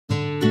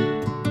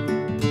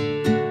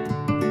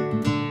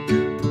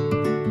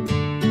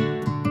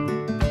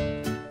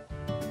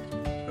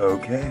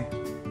Okay,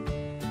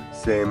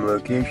 same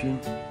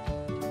location.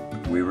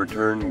 We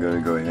return.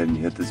 Gonna go ahead and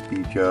hit this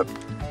beach up,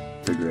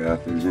 figure out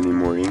if there's any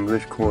more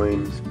English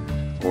coins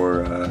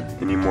or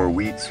any more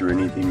wheats or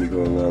anything to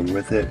go along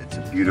with it. It's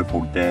a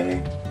beautiful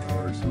day.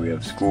 So we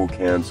have school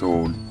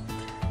canceled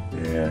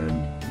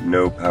and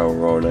no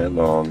power all night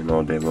long and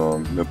all day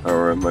long. No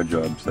power at my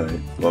job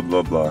site, blah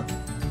blah blah.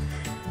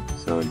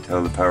 So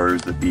until the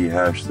powers that be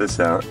hash this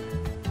out,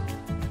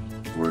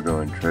 we're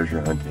going treasure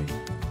hunting.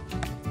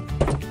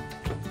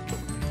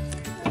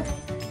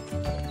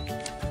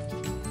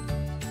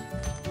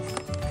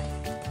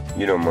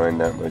 You don't mind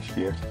that much,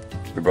 do you?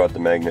 We brought the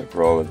magnet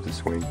for all of the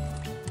swing.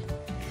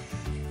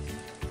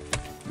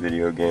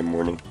 Video game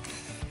morning.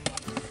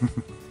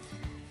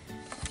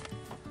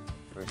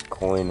 First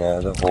coin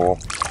out of the hole.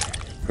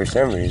 For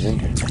some reason,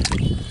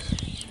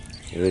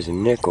 it was a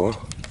nickel,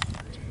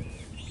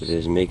 but it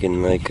was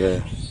making like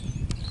a...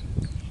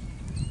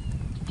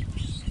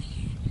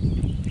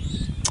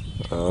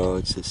 Oh,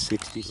 it's a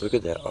 60. Look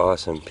at that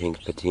awesome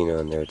pink patina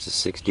on there. It's a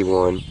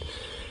 61,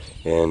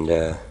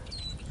 and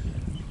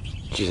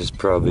just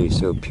probably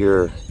so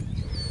pure,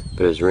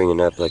 but it's ringing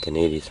up like an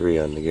 83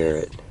 on the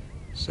Garrett.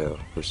 So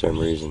for some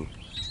reason,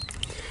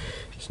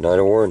 it's not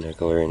a war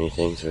nickel or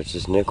anything, so it's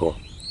just nickel.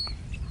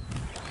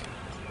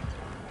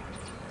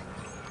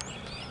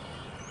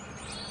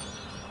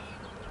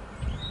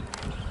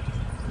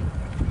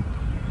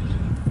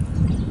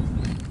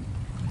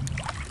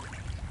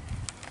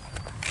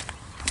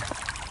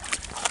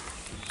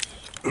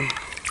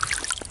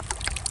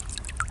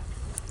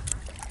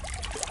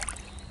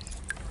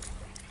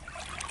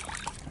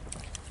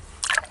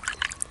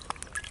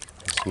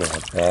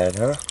 Not bad,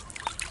 huh?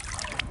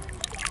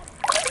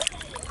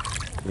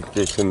 Look,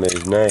 there's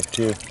somebody's knife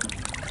too.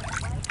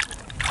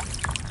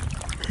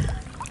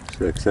 This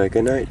looks like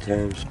a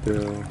nighttime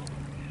spill.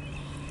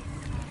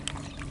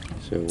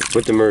 So we'll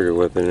put the murder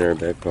weapon in our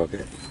back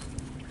pocket.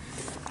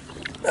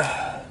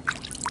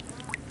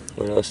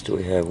 What else do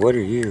we have? What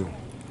are you?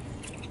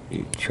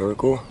 You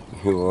charcoal?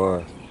 You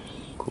are.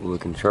 Cool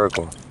looking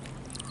charcoal.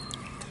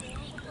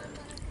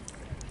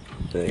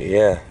 But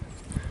yeah.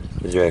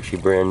 These are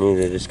actually brand new.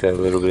 They just got a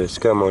little bit of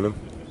scum on them.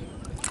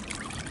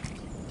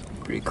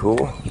 Pretty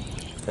cool.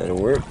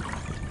 That'll work.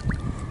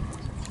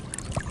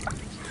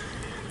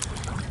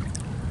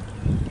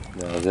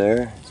 Now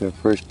there, it's our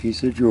first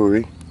piece of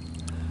jewelry.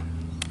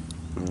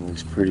 It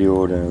looks pretty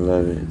old and I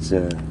love it. It's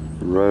a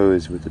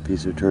rose with a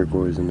piece of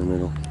turquoise in the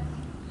middle.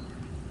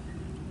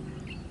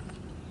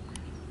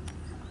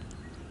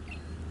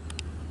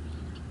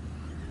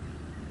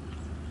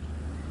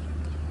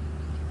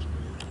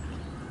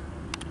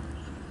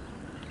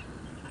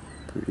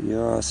 Pretty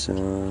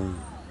awesome.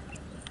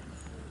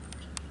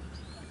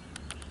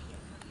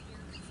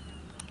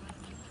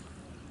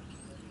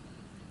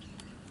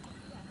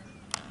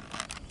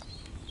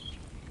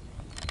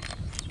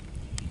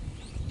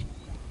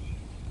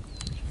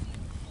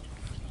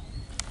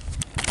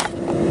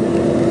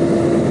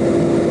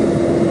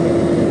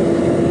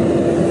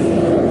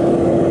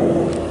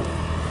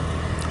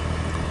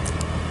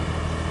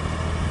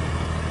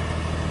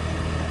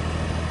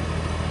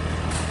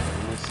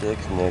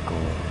 $6 nickel.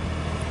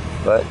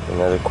 But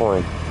another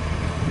coin.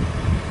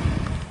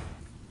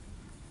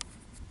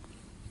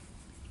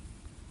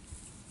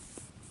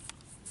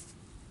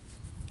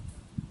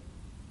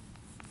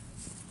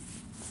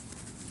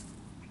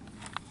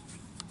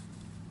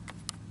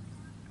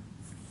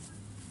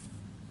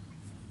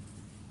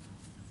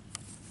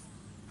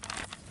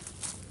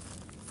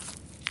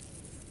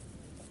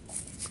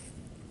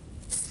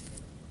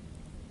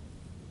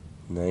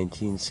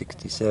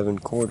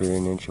 $19.67 quarter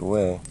an inch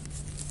away.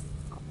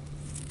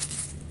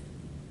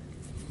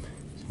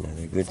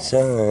 Another good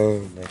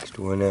sign. Next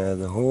one out of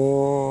the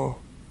hole.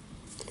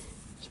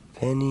 It's a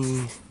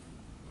penny.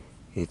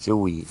 It's a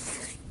wheat.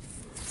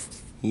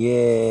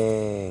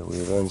 Yay!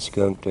 We've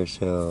unskunked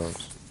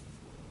ourselves.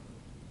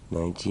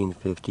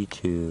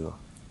 1952.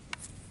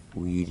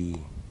 Wheaty.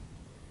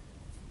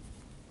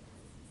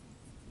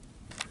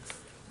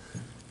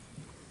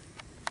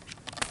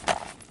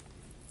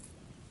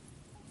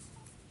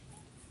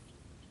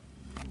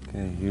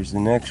 Okay, here's the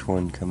next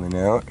one coming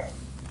out.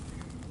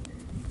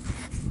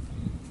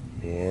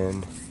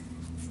 And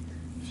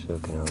it's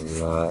looking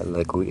a lot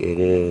like it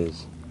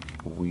is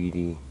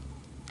wheaty.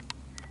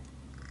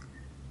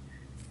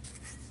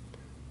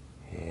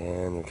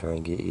 And we're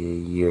trying to get you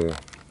a year.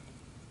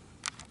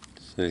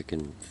 It's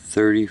looking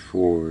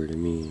 34 to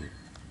me.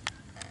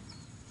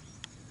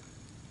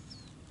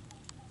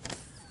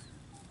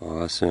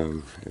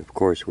 Awesome. And of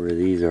course, where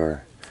these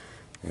are,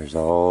 there's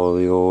all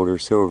the older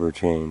silver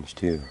change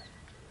too.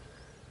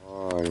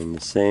 In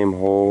the same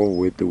hole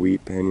with the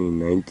wheat penny,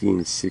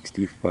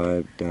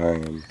 1965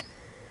 dime.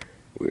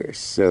 We are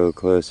so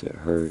close it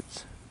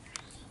hurts.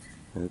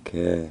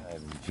 Okay,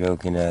 I'm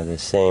joking. Out of the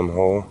same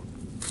hole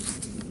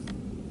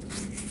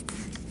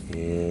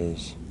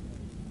is,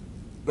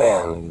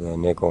 man, look at that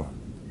nickel.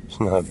 It's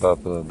not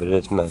buffalo, but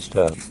it's messed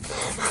up.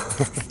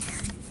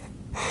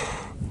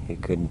 You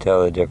couldn't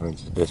tell the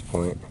difference at this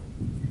point.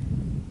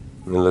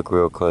 You look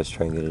real close,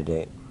 try and get a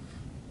date.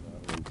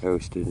 And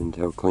toasted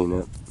until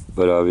cleanup,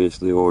 but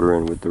obviously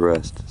ordering with the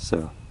rest,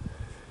 so.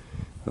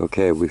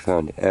 Okay, we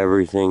found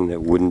everything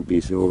that wouldn't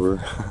be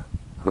silver.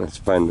 Let's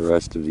find the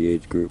rest of the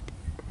age group.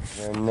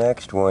 Our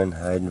next one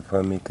hiding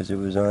from me because it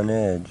was on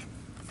edge.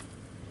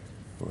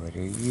 What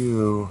are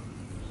you?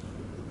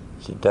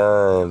 It's a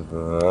dime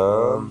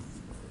from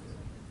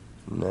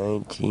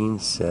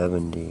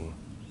 1970.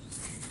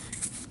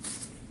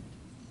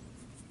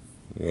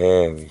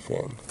 Very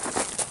thin.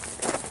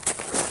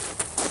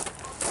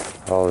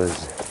 All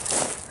is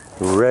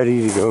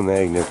ready to go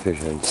magnet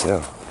fishing,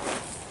 so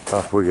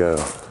off we go.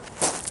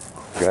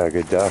 Got a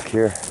good dock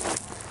here.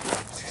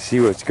 Let's see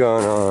what's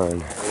going on.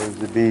 There's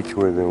the beach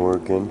where they're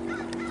working.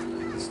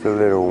 It's the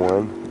little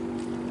one.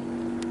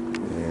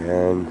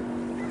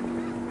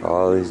 And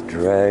Ollie's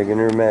dragging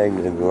her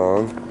magnet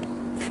along.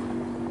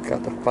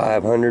 Got the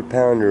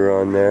 500-pounder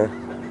on there.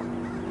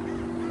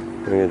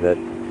 Look at that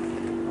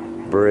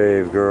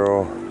brave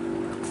girl.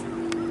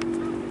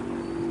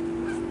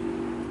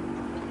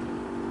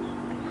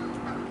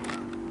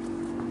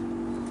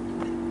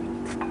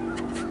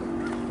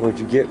 What'd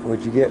you get?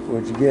 What'd you get?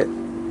 What'd you get?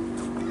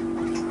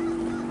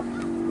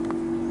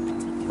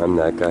 I'm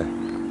that guy.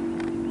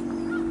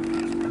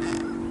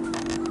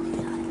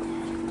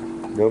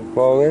 Don't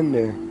fall in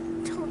there.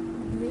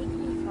 Don't make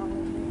me fall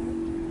in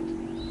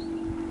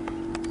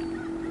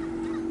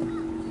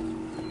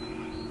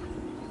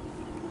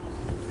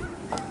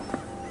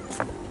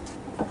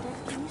there. Dad,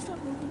 can you stop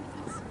moving,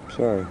 please?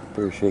 Sorry,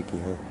 very shaky,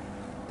 huh?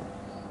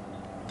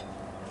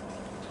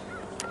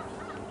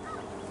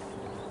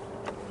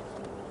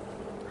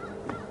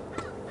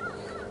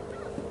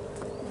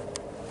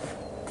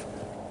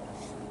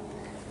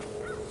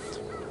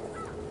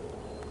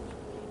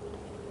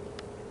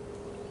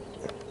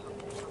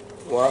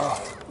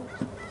 Wow.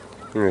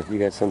 I don't know if you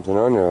got something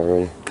on there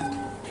already.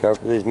 Try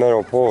for these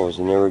metal poles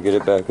and never get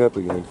it back up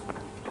again.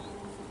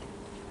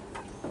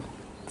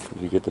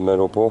 Did you get the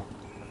metal pole?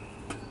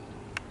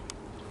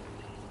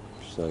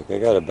 She's like, I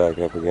got it back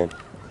up again.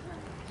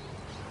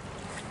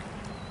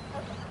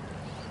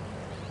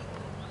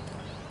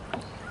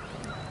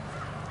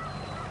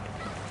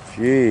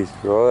 Jeez,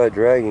 for all that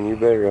dragging, you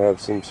better have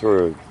some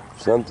sort of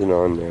something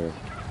on there.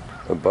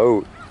 A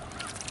boat.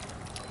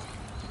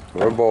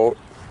 Or a bolt.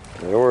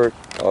 That'll work.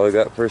 All I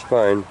got first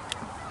find.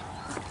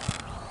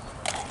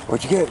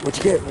 What you get? What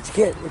you get? What you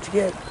get? What you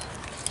get?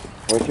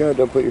 Watch out,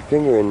 don't put your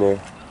finger in there.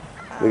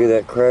 Look at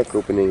that crack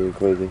opening and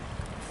closing.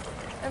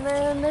 And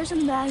then there's a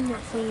magnet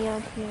thingy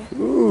out here.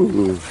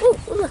 Ooh. Ooh,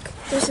 look,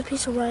 there's a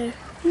piece of wire.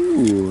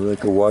 Ooh,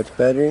 like a watch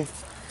battery?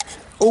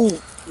 Oh,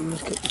 you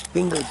must get your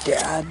finger,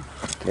 Dad.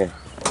 Okay.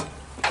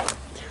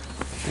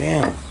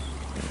 Bam.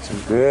 Got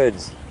some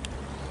goods.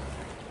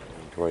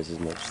 Twice as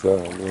much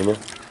stuff, you know?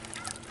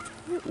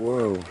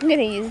 Whoa. I'm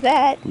gonna use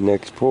that.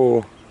 Next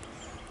pull.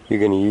 You're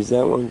gonna use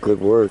that one?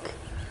 Good work.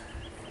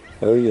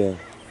 Oh yeah.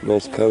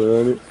 Nice color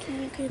on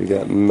it. We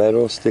got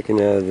metal sticking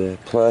out of the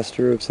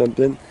plaster of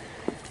something.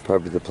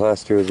 Probably the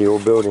plaster of the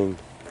old building.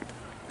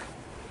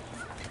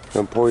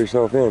 Don't pour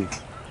yourself in.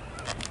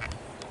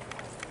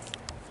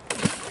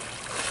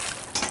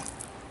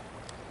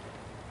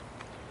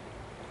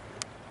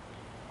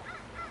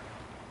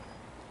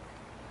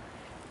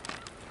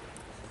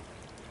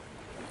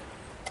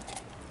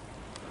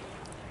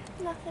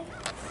 Nothing.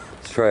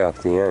 Let's try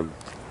off the end.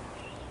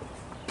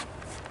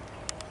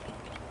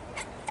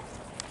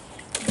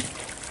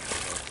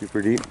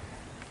 Super deep?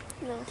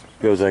 No.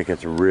 Feels like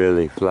it's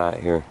really flat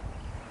here.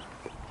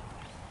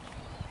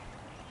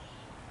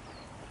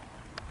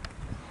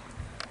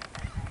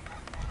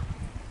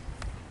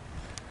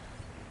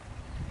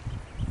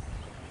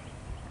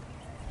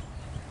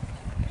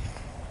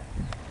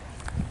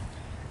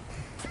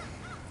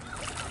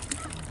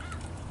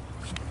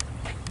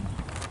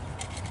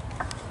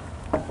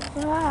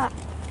 Ah.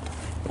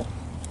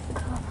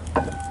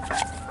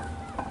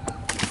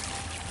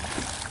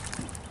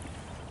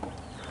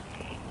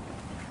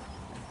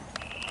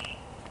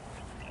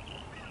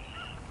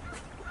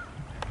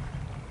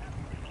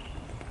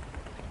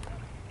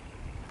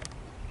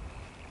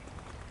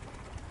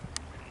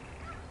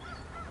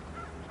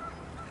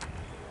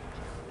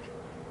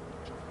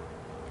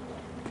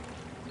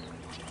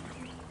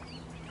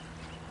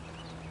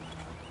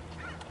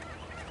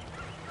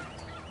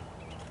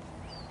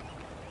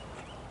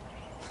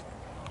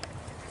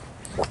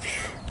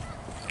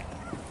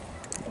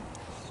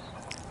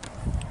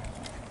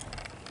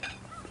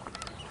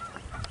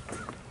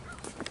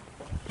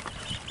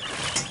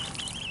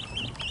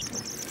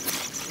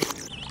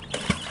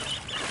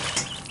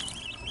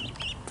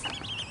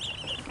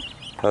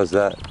 How's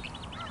that?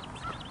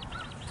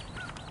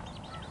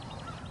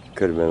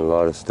 Could have been a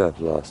lot of stuff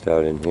lost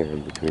out in here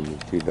in between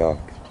these two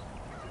docks.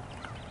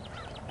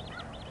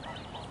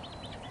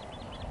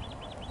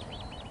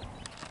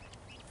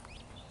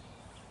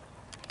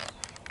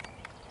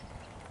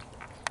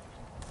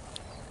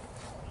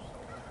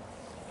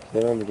 Is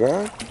that on the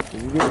ground?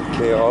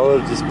 Okay,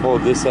 Olive just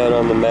pulled this out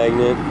on the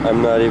magnet.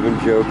 I'm not even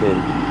joking.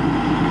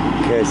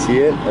 Okay, I see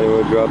it? I don't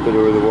want to drop it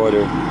over the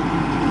water.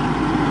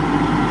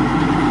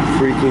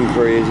 freaking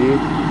crazy.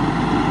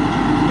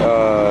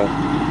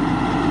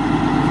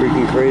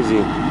 Freaking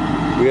crazy.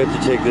 We have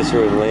to take this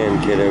over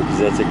land, kiddo, because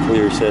that's a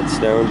clear set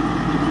stone.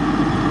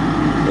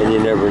 And you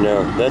never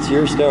know. That's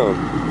your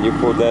stone. You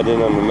pulled that in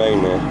on the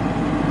magnet.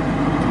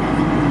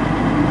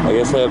 I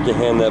guess I have to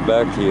hand that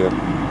back to you.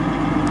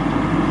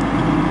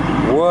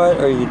 What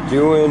are you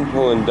doing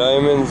pulling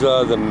diamonds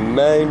out of the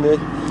magnet?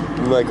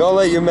 I'm like, I'll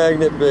let you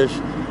magnet fish.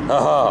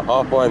 Haha,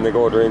 I'll find the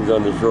gold rings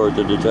on the shore at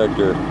the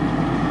detector.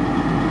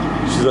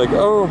 She's like,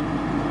 oh,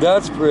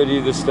 that's pretty.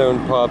 The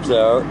stone pops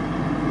out.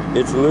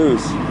 It's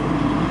loose.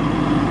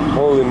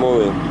 Holy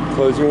moly.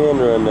 Close your hand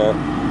around that.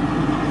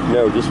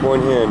 No, just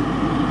one hand.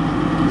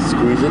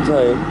 Squeeze it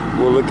tight.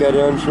 We'll look at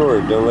it on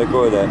shore. Don't let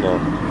go of that now.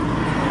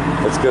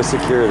 Let's go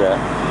secure that.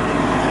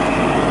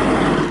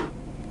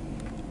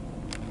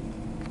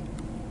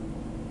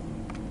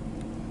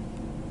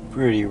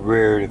 Pretty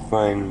rare to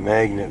find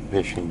magnet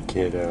fishing,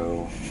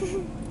 kiddo.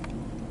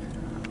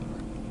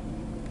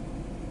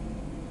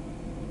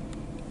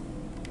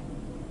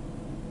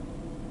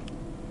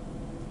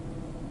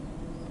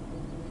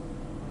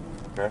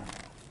 Okay.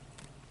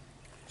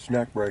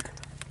 Snack break.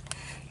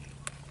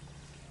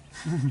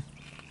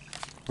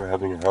 We're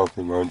having a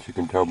healthy lunch, you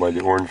can tell by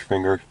the orange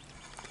fingers.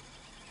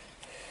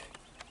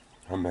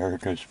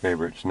 America's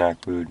favorite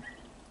snack food,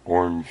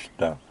 orange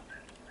stuff.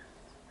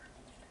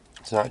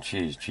 It's not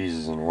cheese, cheese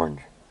is an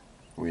orange.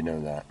 We know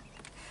that.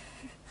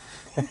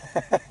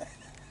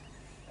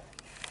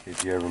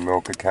 If you ever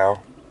milk a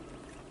cow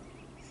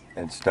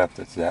and stuff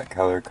that's that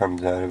color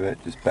comes out of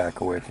it, just back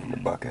away from the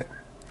bucket.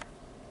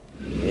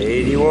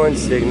 81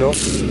 signal.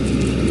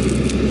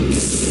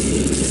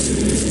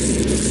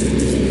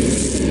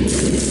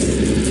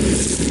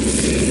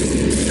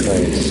 Try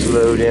and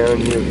slow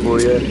down here for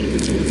you.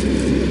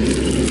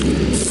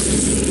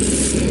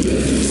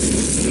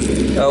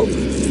 Oh.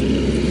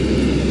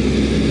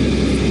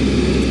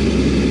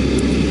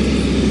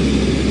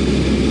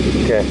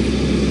 Okay.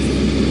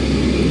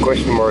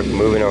 Question mark,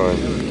 moving on.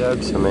 I've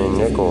dug so many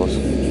nickels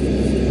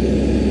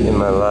in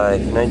my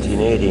life.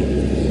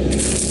 1980.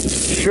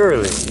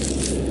 Surely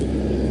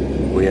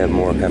we have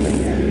more coming.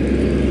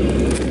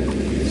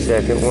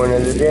 Second one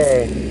of the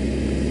day.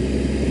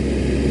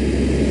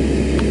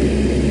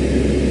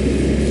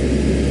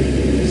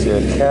 It's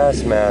a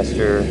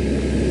Castmaster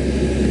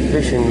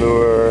fishing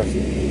lure.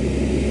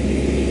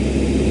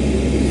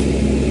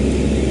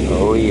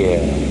 Oh yeah.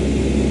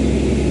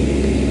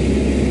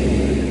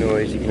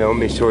 Noise, you can help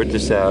me sort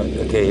this out.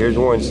 Okay, here's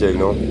one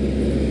signal.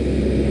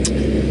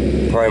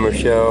 Primer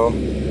shell,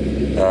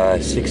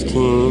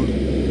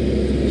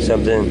 16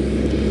 something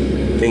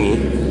thingy.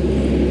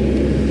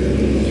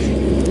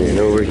 And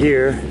over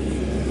here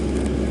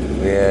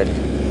we had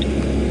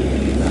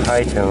a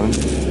high tone.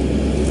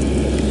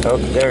 Oh,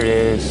 there it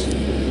is.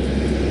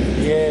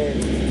 Yay!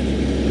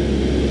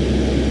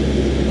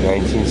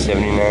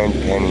 1979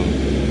 penny.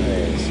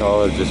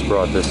 Solid just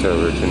brought this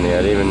over to me.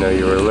 I didn't even know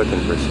you were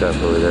looking for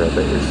stuff over there,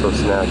 but you're still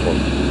snacking.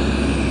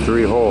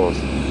 3 holes.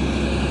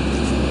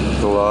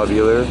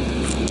 Globular.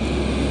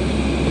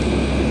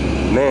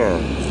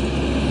 Man,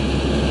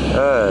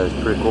 that's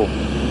pretty cool.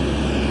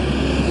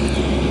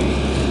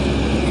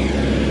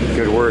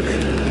 Good work.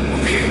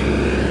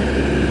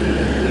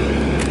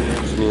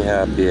 Makes me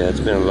happy. It's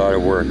been a lot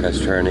of work. I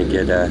was trying to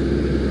get I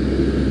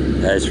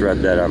just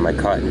rubbed that on my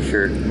cotton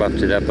shirt,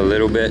 buffed it up a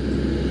little bit.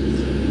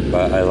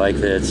 But I like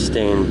that it's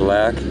stained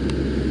black.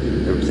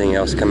 Everything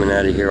else coming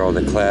out of here, all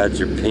the clads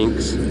are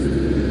pinks.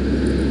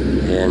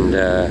 And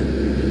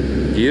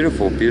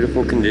beautiful,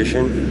 beautiful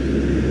condition.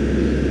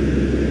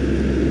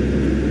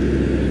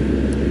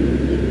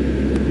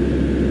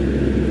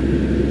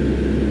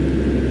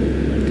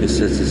 Guess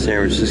that's the San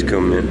Francisco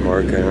mint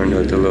mark. I don't know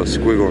what the little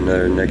squiggle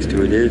there next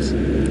to it is.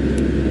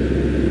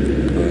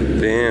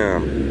 But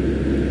bam.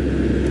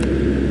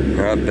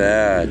 Not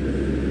bad.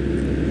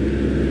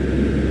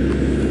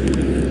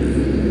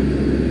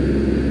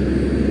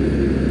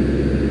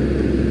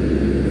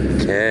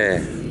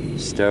 Okay,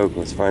 stoked.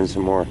 Let's find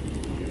some more.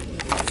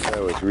 I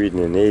was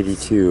reading an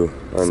 82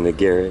 on the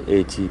Garrett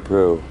AT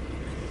Pro.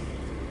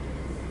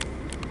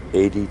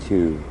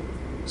 82,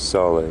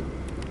 solid.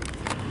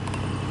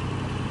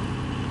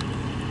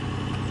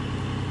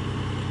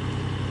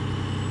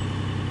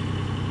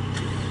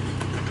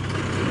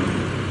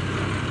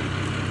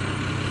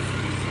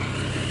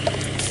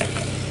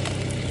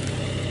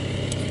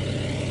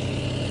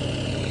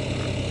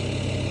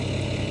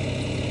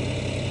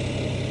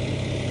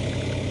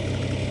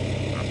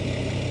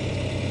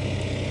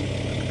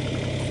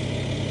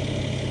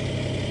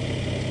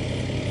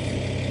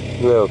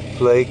 Little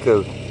flake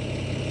of,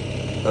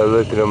 I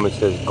look at them, it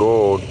says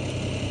gold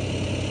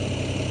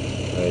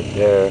right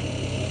there.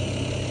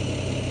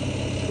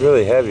 It's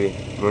really heavy.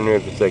 I wonder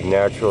if it's like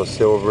natural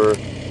silver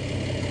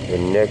or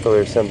nickel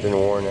or something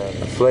worn out.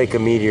 A flake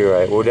of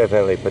meteorite. We'll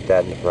definitely put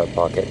that in the front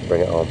pocket and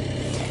bring it home.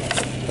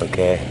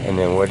 Okay, and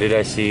then what did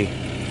I see?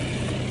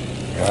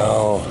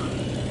 Oh,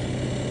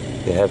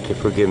 you have to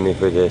forgive me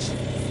for this.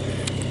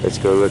 Let's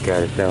go look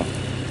at it now.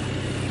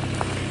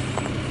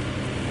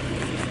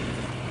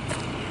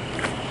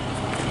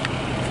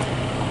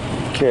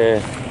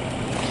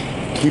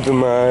 keeping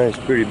my eyes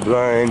pretty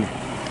blind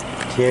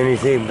to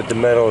anything but the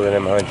metal that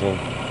I'm hunting.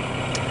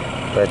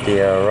 But the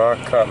rock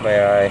caught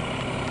my eye.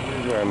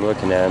 Here's what I'm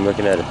looking at. I'm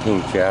looking at a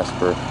pink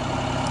jasper.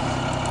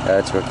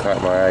 That's what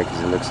caught my eye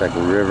because it looks like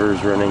a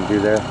river's running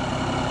through there.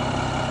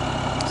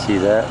 See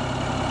that?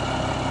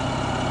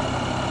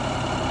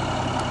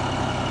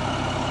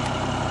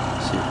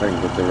 See if I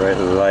can get the right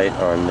light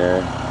on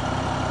there.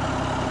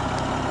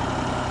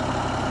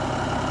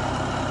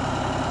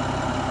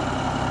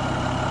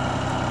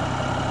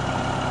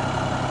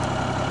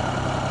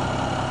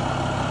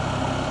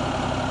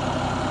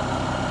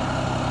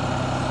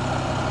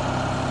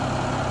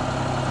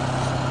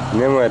 And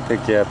then when I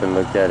picked it up and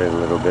looked at it a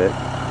little bit,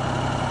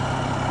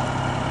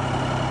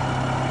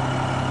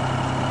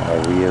 I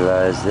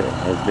realized that it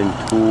had been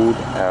tooled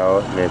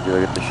out, and if you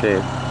look at the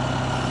shape.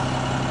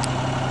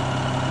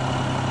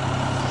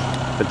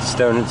 But the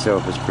stone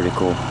itself is pretty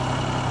cool.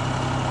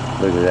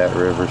 Look at that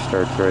river,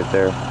 starts right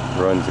there,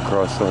 runs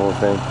across the whole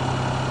thing.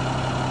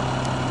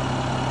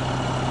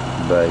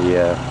 But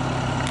yeah,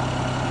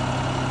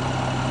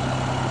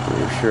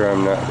 for sure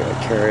I'm not going to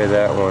carry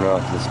that one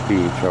off this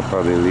beach. I'll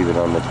probably leave it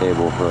on the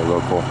table for a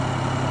local.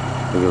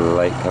 Look at the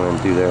light coming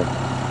through there.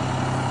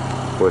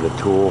 What a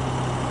tool.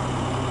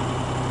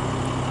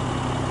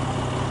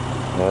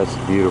 That's a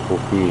beautiful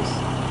piece.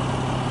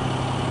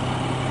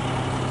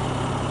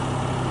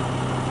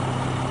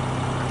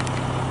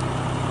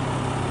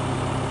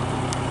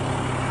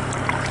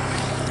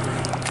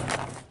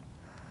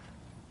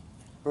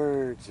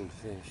 Birds and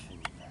fish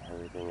and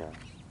everything else.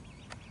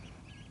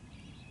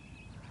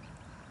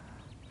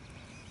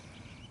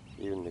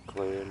 Even the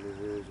clay under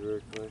here is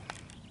rare clay.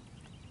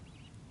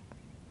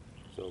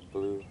 So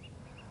blue.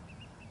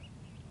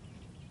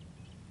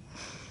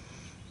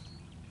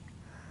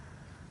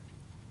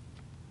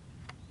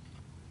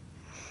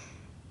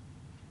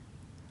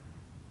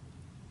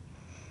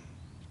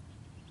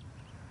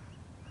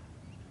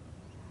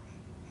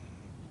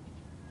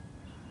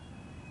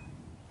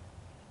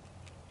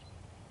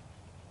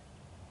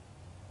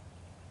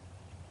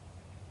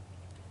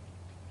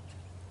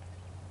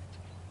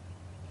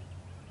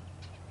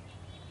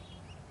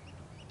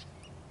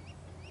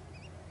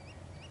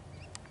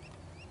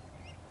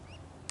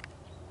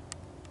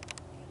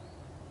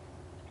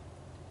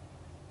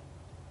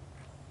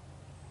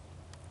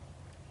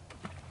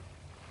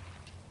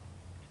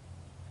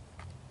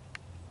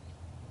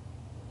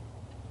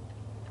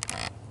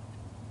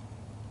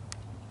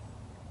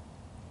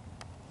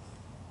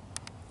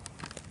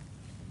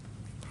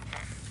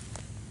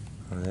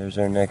 Well, there's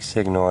our next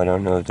signal. I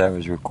don't know if that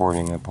was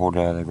recording. I pulled it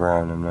out of the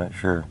ground. I'm not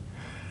sure.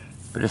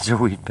 But it's a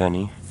wheat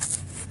penny.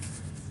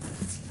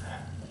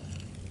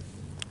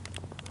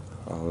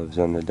 Olives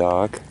on the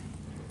dock.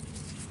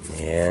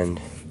 And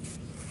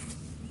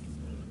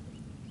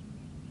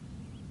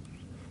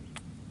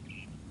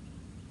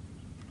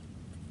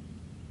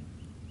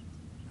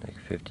like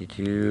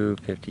 52,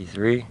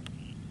 53.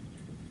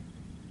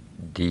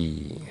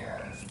 D.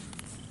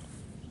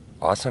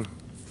 Awesome.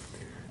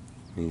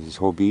 Means this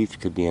whole beach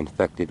could be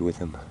infected with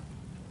them.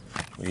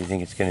 What do you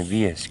think it's going to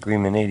be? A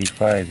screaming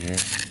 85 here.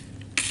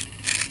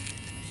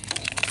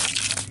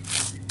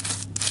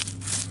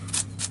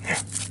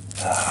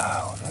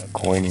 Wow, that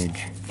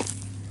coinage.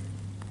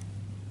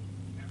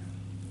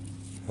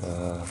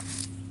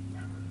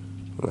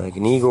 Like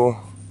an eagle.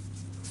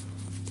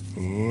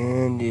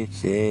 And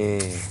it's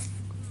a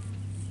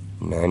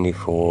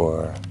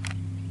 94.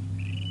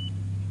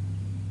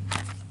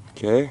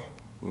 Okay,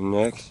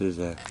 next is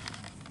the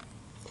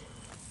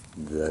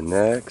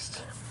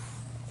next.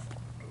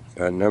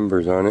 Got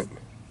numbers on it.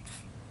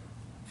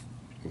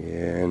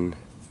 And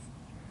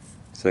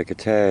it's like a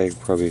tag,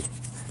 probably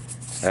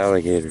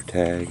alligator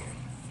tag.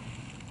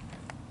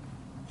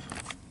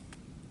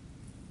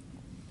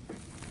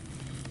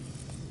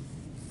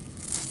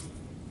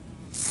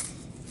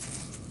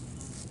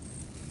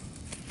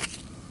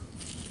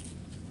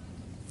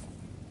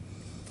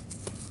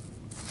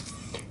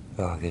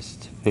 Oh, I guess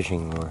it's a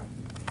fishing lure.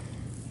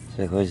 It's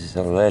like, what is this,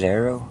 a lead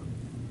arrow?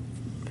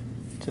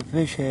 It's a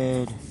fish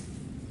head.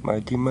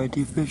 Mighty,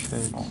 mighty fish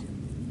heads.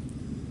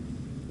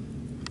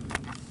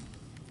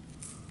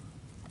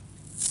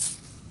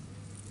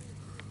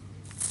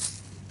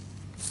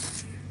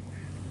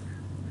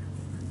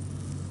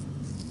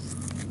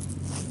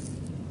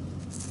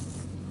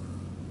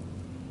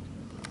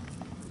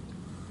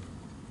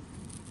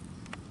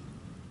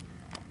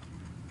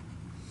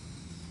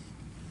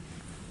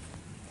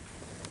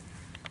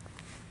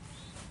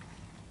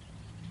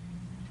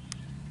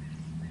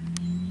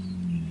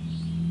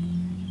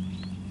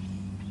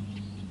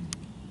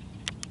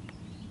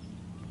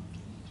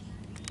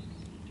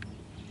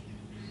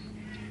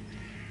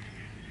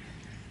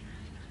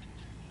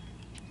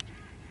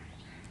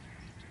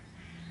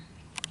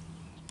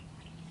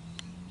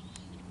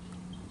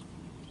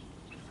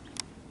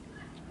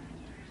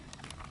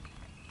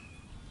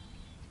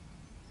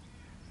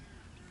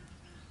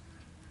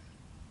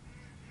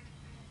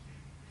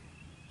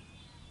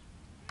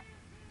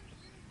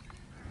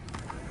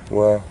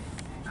 Well,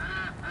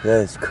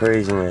 That is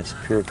craziness,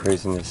 pure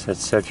craziness.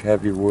 That's such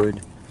heavy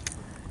wood.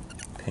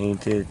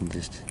 Painted and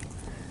just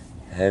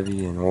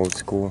heavy and old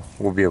school.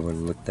 We'll be able to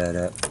look that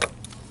up.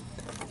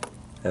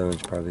 That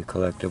one's probably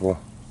collectible.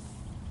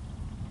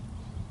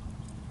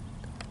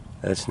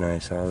 That's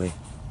nice, Ollie.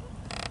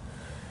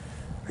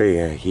 Are you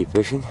gonna keep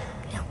fishing?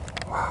 Yeah.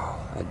 Wow,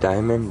 a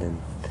diamond,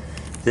 and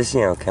this, you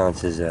know,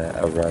 counts as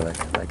a relic,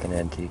 like an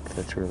antique.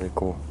 That's really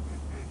cool.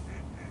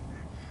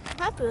 I'm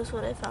happy with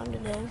what I found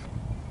today. I'm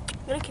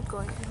gonna keep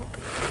going and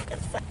hoping I can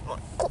find more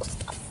cool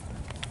stuff.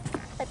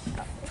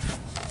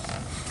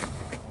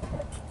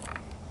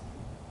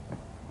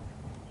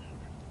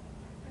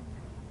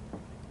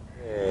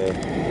 Hey,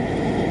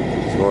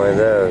 it's one of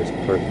those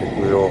perfect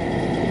little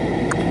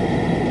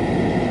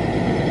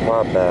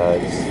pop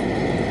ads.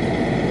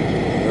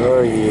 Who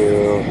are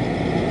you?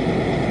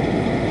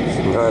 It's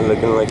not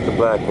looking like the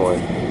black one.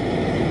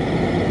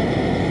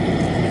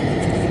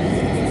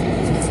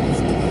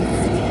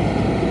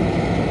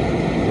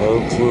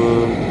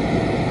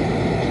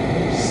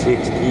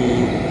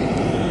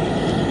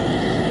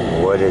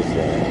 $19.60. What is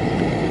that?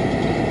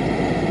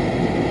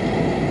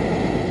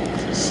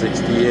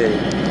 68.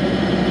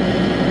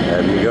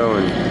 Have me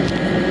going.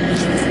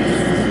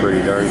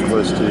 Pretty darn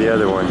close to the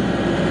other one.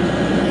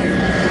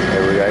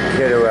 And we got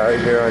Kiddo out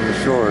here on the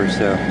shore,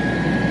 so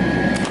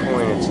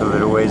it's a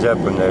little ways up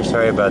from there.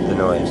 Sorry about the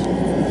noise.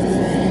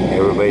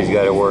 Everybody's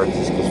got to work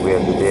just because we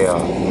have the day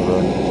off, you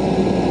know.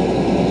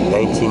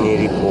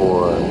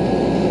 1984.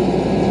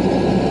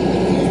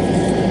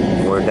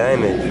 More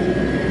damage.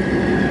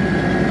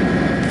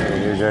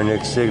 And here's our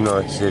next signal.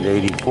 It said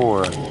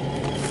 84.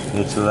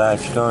 It's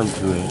latched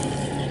onto it.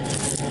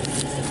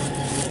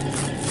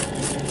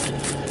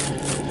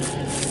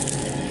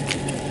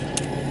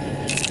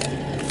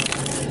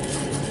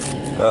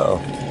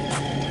 Uh-oh.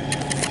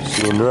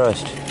 Seeing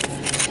rust.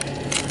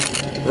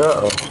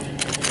 Uh-oh.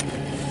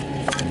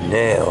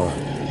 Nail.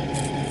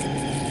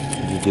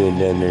 What you doing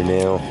down there,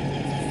 Nail?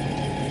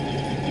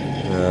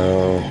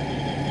 Oh.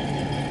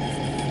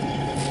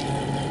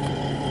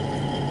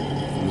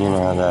 You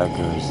know how that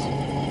goes.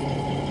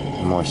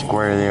 The more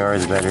square they are,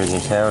 the better they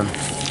sound.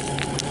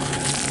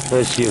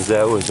 Let's see if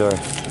that was our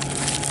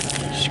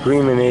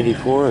Screaming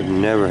 84. I've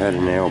never had a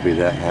nail be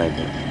that high,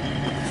 but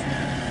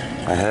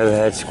I have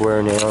had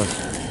square nails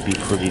be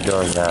pretty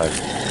darn loud.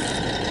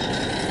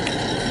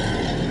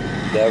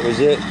 That was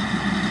it.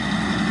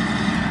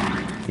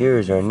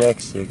 Here's our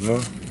next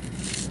signal.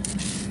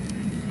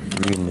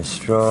 Reading a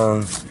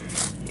strong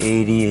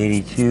 80,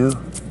 82.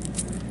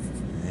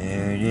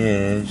 There it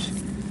is.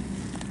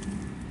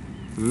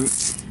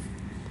 It's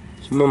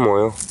a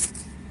memorial. It's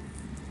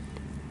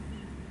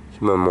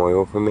a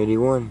memorial from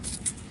 81.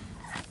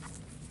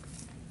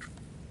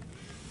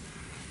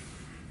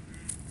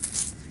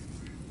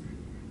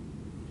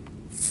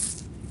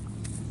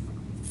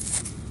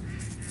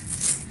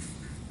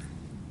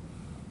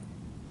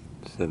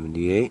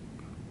 $78.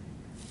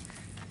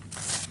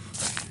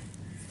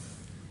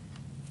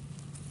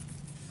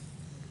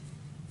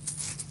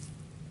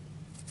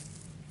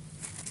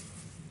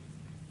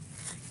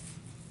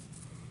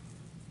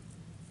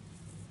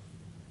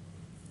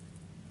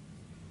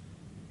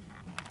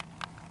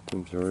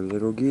 Comes our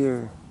little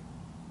gear.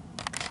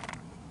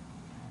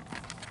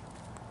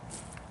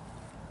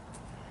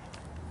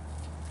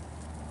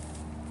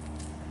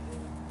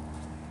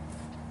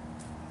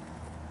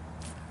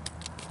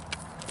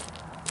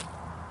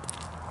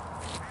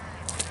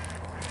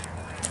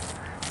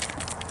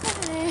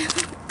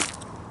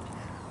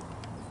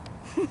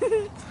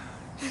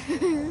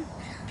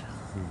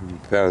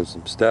 Found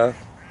some stuff.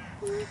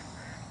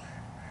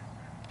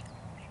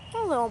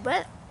 A little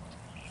bit.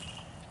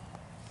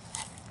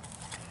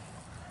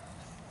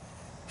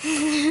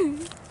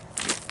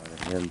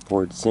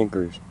 Import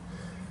sinkers.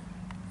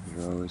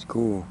 They're always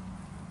cool.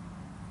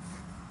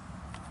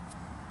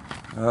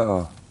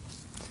 Uh-oh.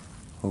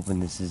 Hoping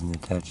this isn't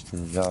attached to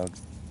the dog.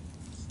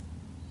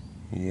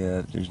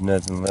 Yeah, there's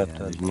nothing left.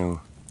 There's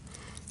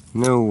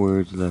no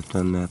words left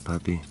on that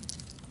puppy.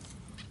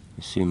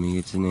 Assuming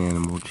it's an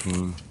animal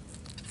chain.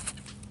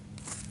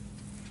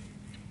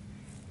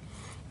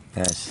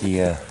 Pass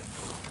the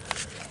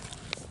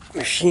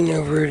machine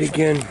over it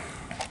again.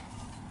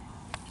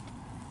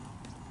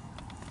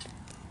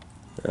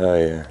 Oh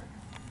yeah.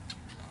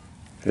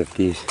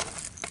 50s.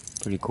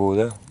 Pretty cool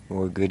though.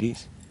 More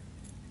goodies.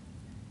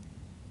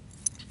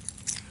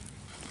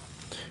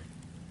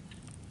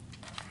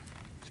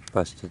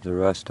 Busted the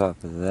rust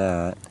off of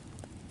that.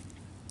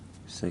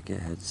 Looks like it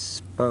had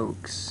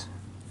spokes.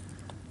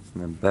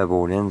 And the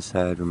beveled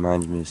inside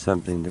reminds me of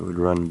something that would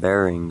run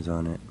bearings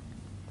on it.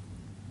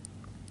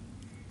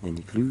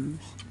 Any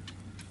clues?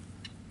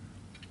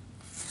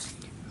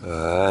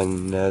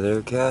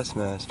 Another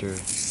Castmaster.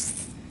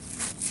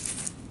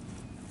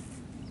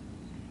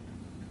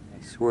 I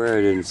swear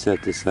I didn't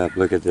set this up.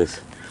 Look at this.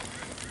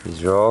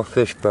 These are all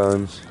fish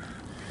bones.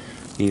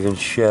 Even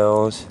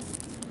shells.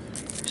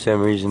 For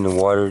some reason the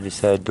water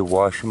decided to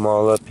wash them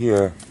all up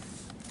here.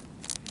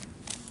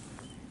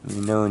 Let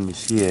me know when you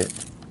see it.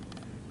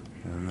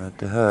 I'm at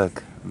the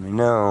hook. Let me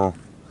know.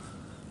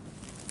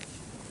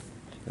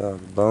 All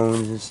the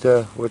bones and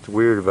stuff. What's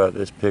weird about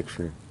this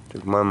picture?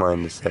 Took my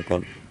mind a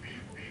second.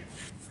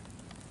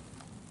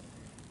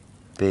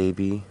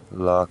 Baby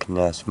Loch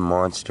Ness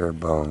Monster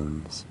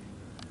bones.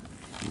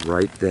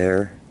 Right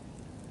there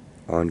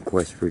on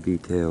Quest for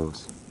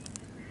Details.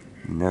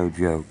 No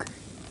joke.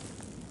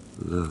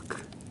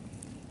 Look.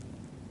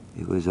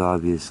 It was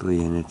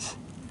obviously in its,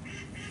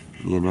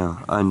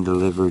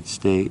 undelivered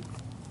state.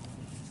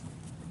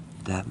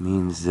 That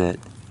means that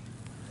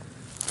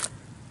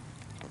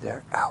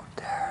they're out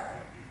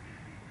there.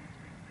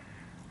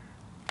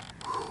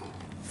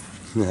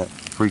 That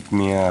freaked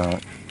me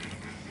out.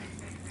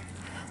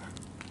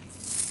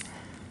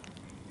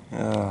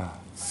 Oh.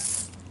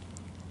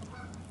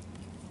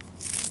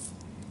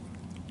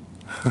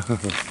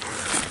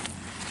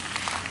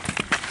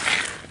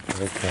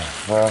 Okay,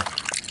 well,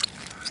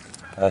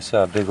 I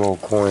saw a big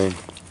old coin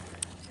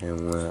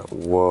and went,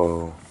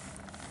 whoa.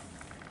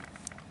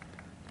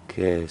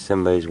 Okay,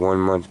 somebody's 1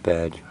 month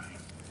badge.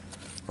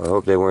 Well, I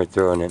hope they weren't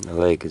throwing it in the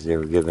lake as they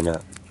were giving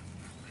up.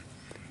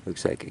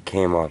 Looks like it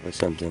came off of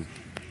something.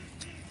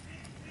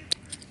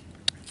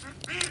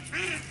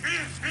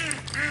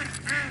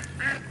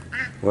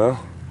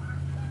 Well,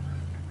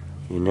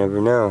 you never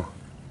know.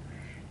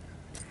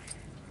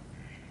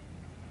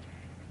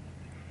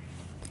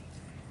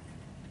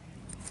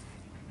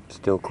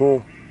 Still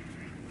cool.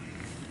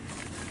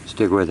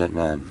 Stick with it,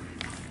 man.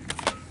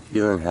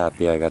 Feeling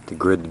happy. I got to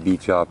grid the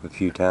beach off a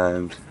few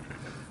times.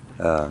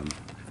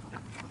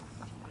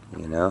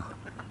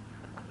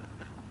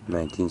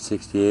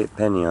 1968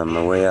 penny on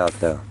my way out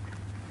though.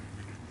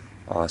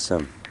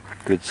 Awesome.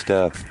 Good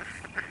stuff.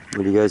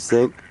 What do you guys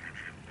think?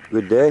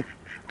 Good day?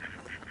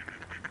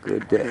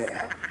 Good day.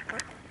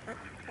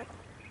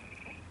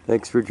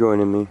 Thanks for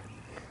joining me.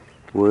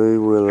 We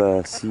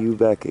will see you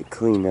back at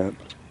cleanup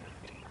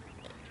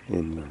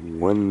in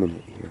 1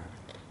 minute here.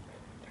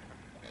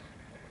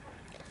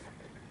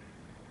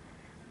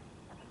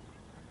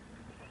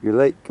 You're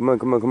late. Come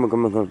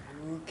on.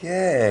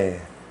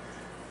 Okay.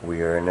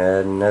 We are in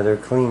another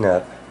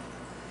cleanup.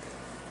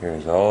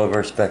 Here's all of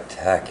our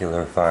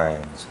spectacular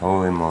finds.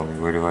 Holy moly,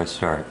 where do I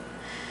start?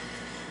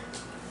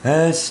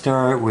 Let's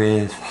start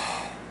with,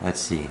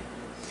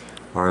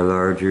 our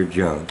larger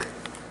junk.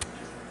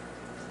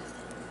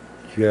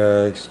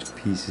 Just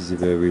pieces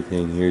of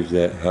everything. Here's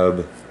that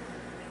hub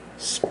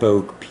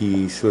spoke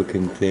piece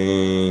looking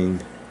thing.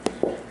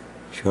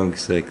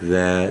 Chunks like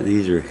that.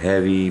 These are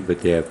heavy,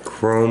 but they have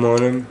chrome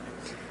on them.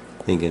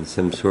 Thinking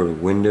some sort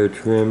of window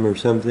trim or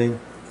something.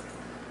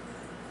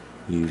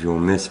 Usual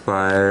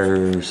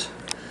misfires,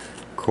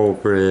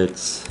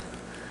 culprits,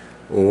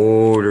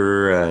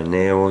 older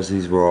nails.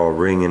 These were all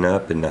ringing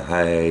up in the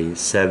high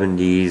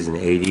 70s and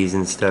 80s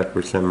and stuff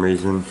for some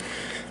reason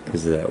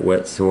because of that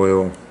wet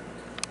soil.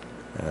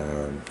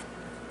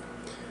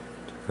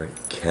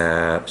 Different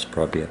caps,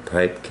 probably a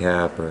pipe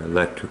cap or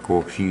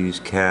electrical fuse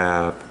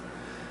cap.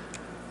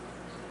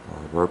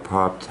 All of our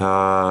pop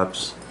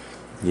tops.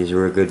 These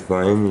are a good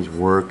find. These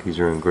work. These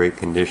are in great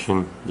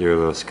condition. They're a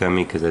little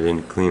scummy because I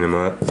didn't clean them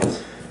up.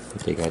 But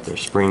they got their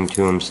spring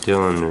to them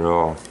still, and they're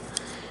all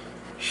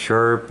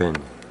sharp and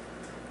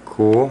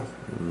cool.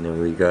 And then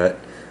we got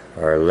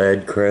our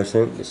lead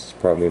crescent. This is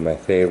probably my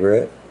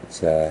favorite.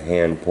 It's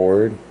hand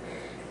poured.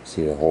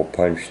 See the hole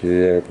punch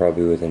through there,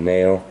 probably with a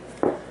nail.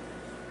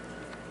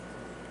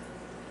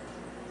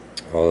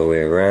 All the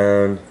way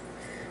around.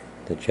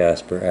 The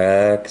Jasper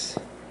axe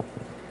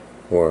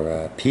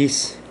or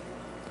piece.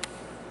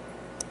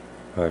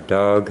 Our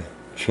dog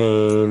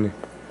chain,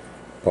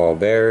 ball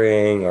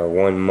bearing, our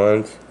 1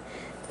 month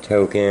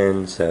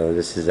token. So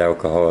this is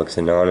Alcoholics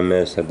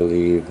Anonymous, I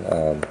believe.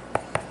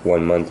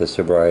 1 month of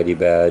sobriety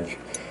badge.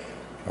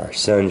 Our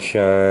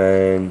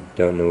sunshine,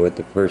 don't know what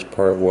the first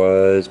part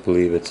was,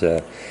 believe it's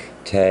a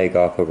tag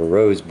off of a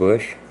rose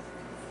bush.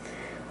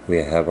 We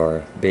have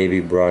our baby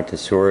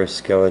Brontosaurus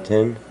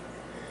skeleton.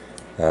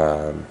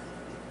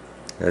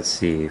 Let's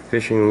see,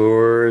 fishing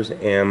lures,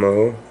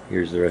 ammo.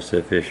 Here's the rest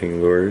of the fishing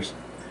lures.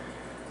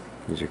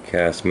 These are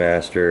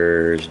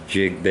Castmasters,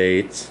 jig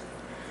baits,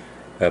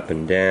 up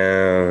and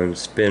down,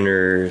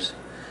 spinners,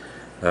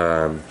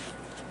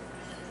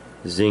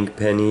 zinc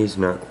pennies,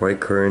 not quite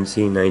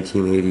currency,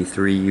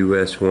 1983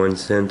 US 1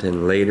 cent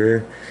and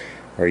later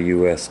are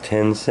US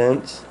 10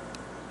 cents,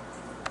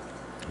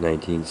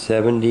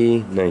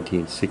 1970,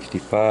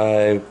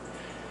 1965,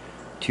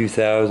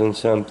 2000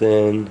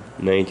 something,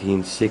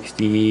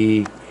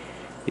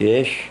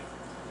 1960-ish,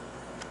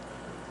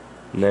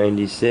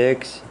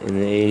 96 and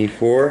then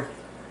 84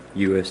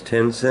 US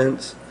 10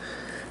 cents.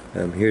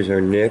 Here's our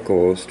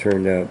nickels,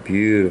 turned out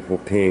beautiful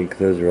pink.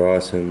 Those are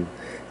awesome.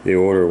 The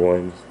older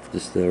ones,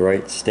 just the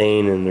right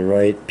stain and the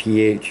right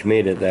pH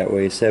made it that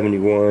way.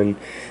 71,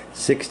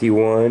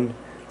 61,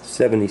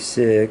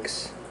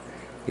 76,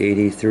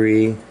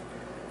 83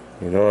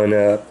 and on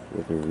up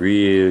with a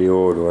really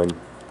old one.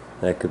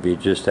 That could be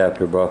just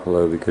after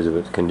Buffalo because of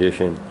its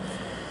condition.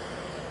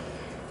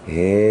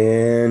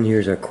 And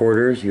here's our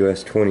quarters,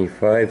 US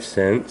 25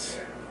 cents.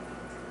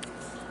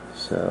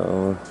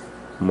 So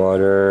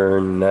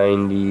modern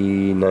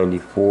 90,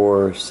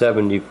 94,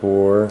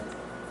 74,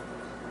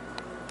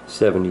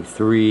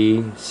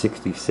 73,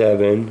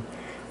 67.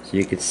 So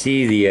you could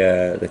see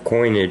the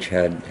coinage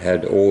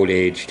had old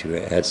age to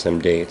it, had some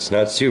dates.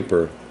 Not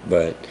super,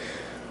 but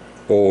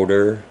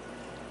older.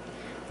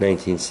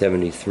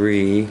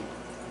 1973,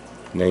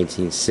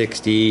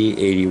 1960,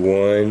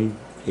 81,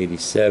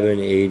 87,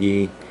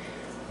 80.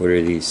 What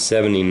are these?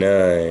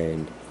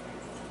 79.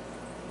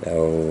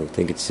 Oh, I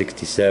think it's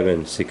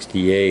 67,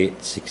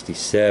 68,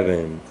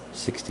 67,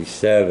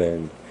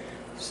 67,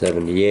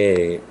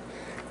 78.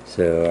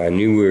 So I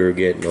knew we were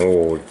getting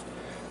old.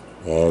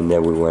 And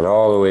then we went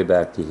all the way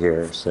back to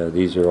here. So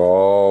these are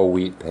all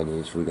wheat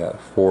pennies. We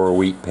got 4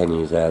 wheat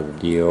pennies out of the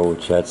deal,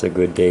 which that's a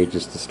good day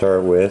just to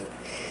start with.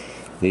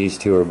 These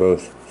two are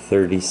both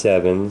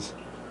 37s,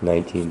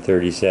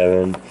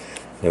 1937.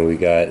 And we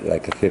got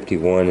like a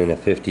 51 and a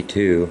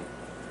 52.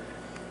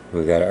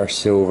 We got our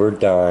silver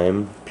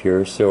dime,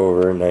 pure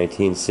silver,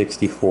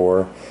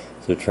 1964.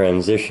 So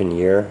transition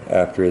year.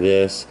 After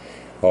this,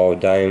 all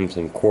dimes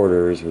and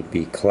quarters would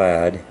be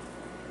clad.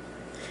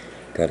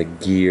 Got a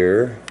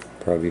gear,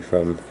 probably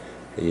from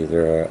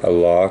either a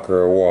lock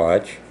or a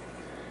watch.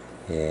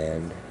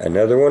 And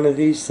another one of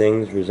these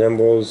things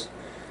resembles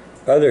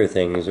other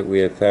things that we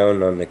have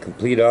found on the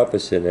complete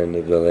opposite end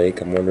of the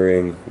lake. I'm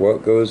wondering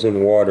what goes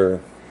in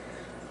water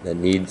that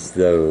needs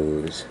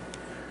those.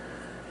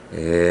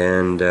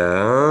 And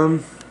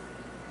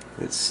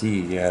let's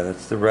see, yeah,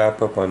 that's the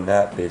wrap up on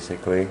that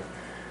basically.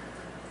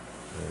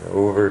 And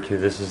over to,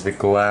 this is the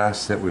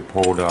glass that we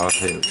pulled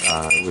off.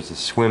 It was a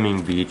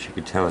swimming beach. You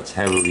could tell it's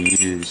heavily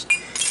used.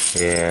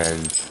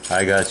 And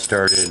I got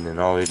started and then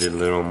Ollie did a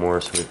little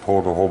more, so we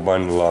pulled a whole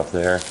bundle off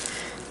there.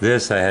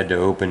 This I had to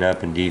open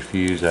up and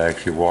defuse. I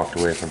actually walked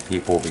away from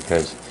people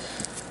because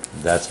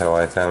that's how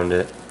I found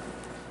it.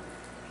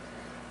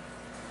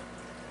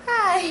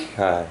 Hi.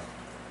 Hi.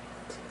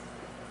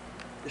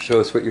 Show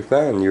us what you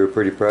found. You were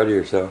pretty proud of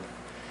yourself.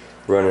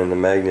 Running the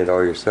magnet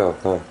all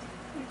yourself, huh?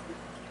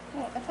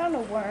 Oh, I found a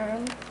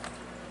worm.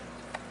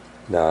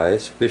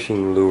 Nice.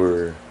 Fishing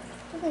lure.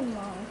 Nothing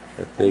wrong.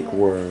 A fake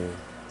worm.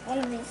 One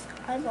of these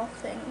eyeball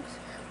things.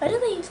 Why do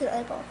they use an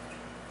eyeball?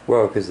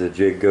 Well, because the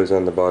jig goes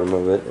on the bottom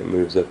of it. It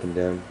moves up and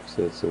down.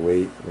 So it's the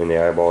weight. And the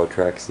eyeball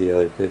attracts the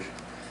other fish.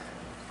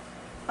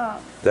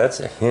 That's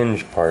a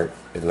hinge part,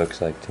 it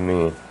looks like to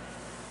me.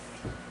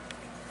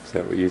 Is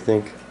that what you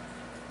think?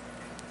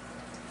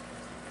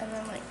 And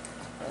then like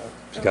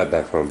Just got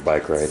back from a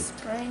bike ride.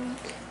 Spring.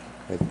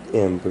 I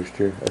ambushed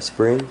her. A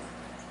spring?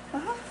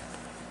 Uh-huh.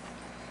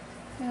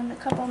 And a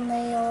couple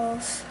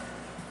nails.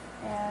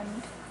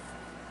 And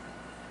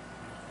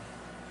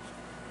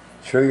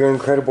Show your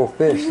incredible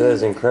fish. That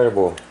is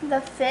incredible.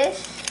 the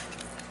fish.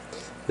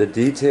 The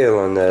detail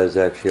on that is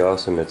actually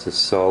awesome. It's a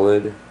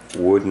solid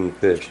wooden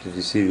fish. Did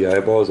you see the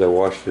eyeballs? I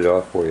washed it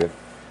off for you.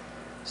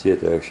 See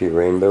it? They're actually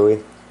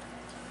rainbowy.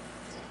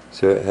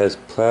 So it has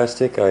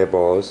plastic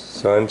eyeballs.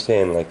 So I'm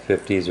saying like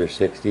 50s or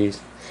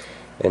 60s.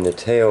 And the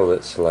tail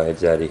that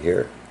slides out of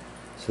here.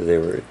 So they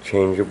were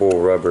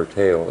changeable rubber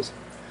tails.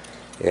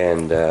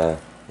 And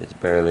it's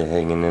barely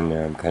hanging in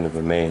there. I'm kind of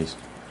amazed.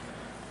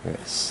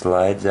 It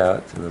slides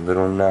out through a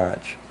little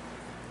notch.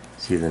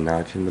 See the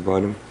notch in the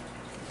bottom?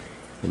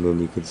 And then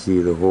you can see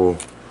the whole.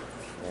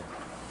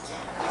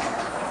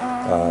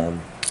 You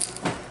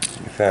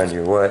found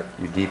your what?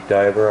 Your deep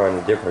diver on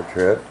a different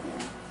trip.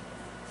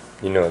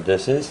 You know what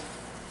this is?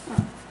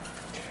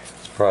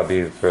 It's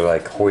probably for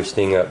like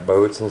hoisting up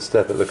boats and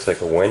stuff. It looks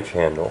like a winch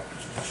handle,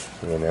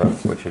 you know,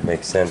 which would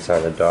make sense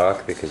on a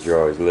dock because you're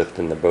always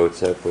lifting the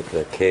boats up with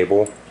the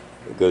cable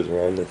that goes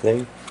around the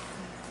thing.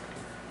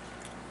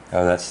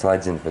 Oh, that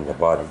slides in from the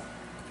bottom.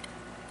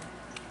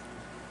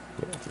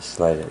 You have to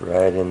slide it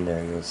right in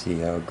there. You'll see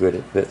how good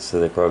it fits. So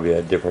they probably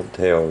had different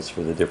tails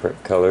for the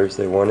different colors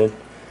they wanted.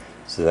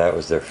 So that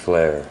was their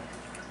flare.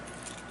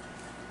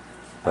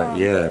 But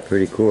yeah,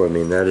 pretty cool. I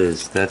mean,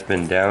 that's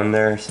been down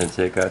there since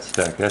it got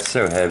stuck. That's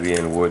so heavy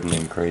and wooden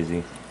and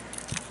crazy.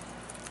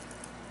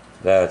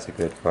 That's a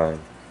good find.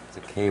 It's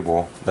a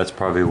cable. That's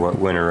probably what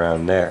went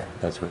around there.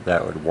 That's what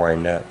that would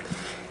wind up.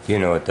 Do you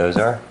know what those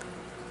are?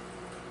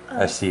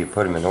 I see you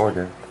put them in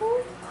order.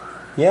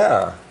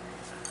 Yeah.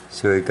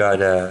 So it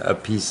got a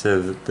piece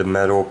of the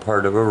metal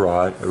part of a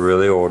rod, a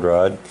really old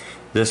rod.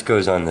 This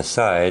goes on the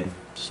side,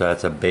 so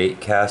that's a bait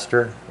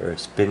caster or a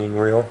spinning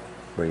reel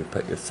where you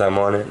put your thumb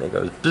on it and it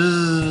goes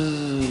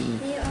bzzz.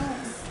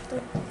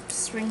 The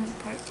string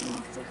part came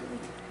off the hood.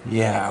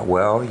 Yeah,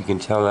 well, you can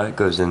tell that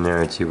goes in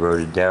there and she wrote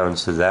it down.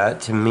 So that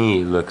to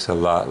me looks a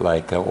lot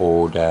like an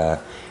old,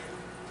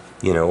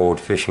 old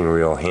fishing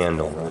reel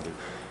handle.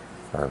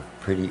 Or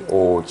pretty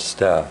old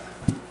stuff.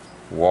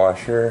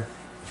 Washer.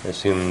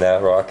 Assuming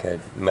that rock had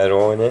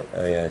metal in it.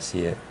 Oh yeah, I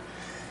see it.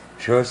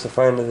 Show us the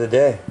find of the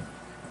day.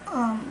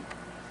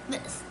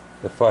 This.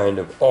 The find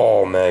of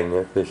all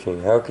magnet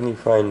fishing. How can you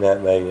find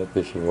that magnet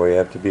fishing? Well, you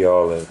have to be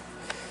olive.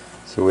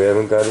 So we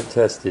haven't got it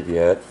tested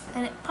yet.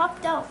 And it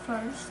popped out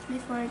first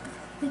before,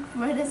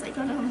 right as I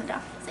got on the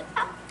dock. It said,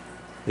 ah.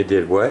 It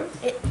did what?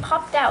 It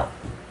popped out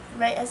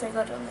right as I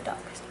got on the dock.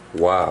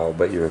 Wow,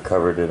 but you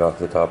recovered it off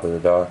the top of the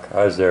dock.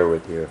 I was there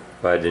with you,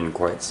 but I didn't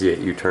quite see it.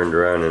 You turned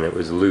around and it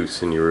was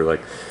loose and you were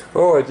like,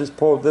 oh, I just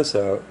pulled this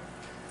out.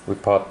 We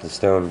popped the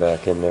stone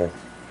back in there.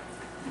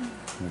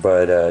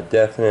 But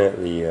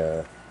definitely,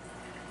 yeah,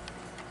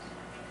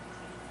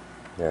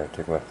 I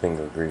took my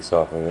finger grease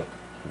off of it.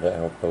 That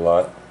helped a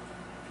lot.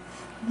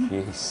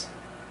 Jeez.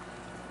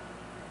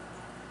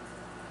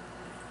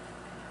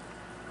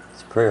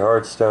 It's a pretty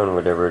hard stone,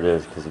 whatever it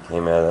is, because it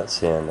came out of that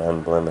sand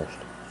unblemished.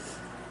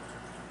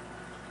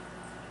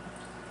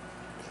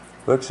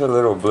 Looks a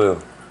little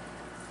blue.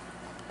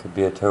 Could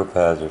be a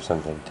topaz or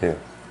something too.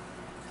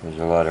 There's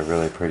a lot of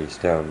really pretty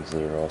stones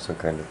that are also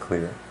kind of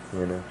clear,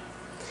 you know.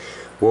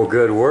 Well,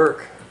 good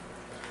work.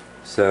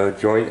 So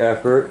joint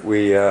effort.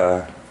 We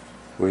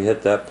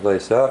hit that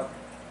place up.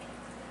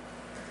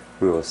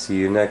 We will see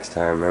you next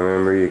time.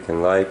 Remember, you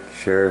can like,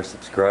 share,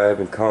 subscribe,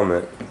 and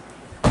comment.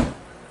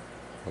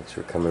 Thanks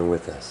for coming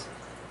with us.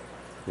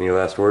 Any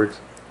last words?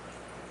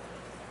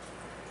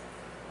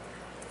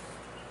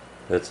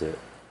 That's it.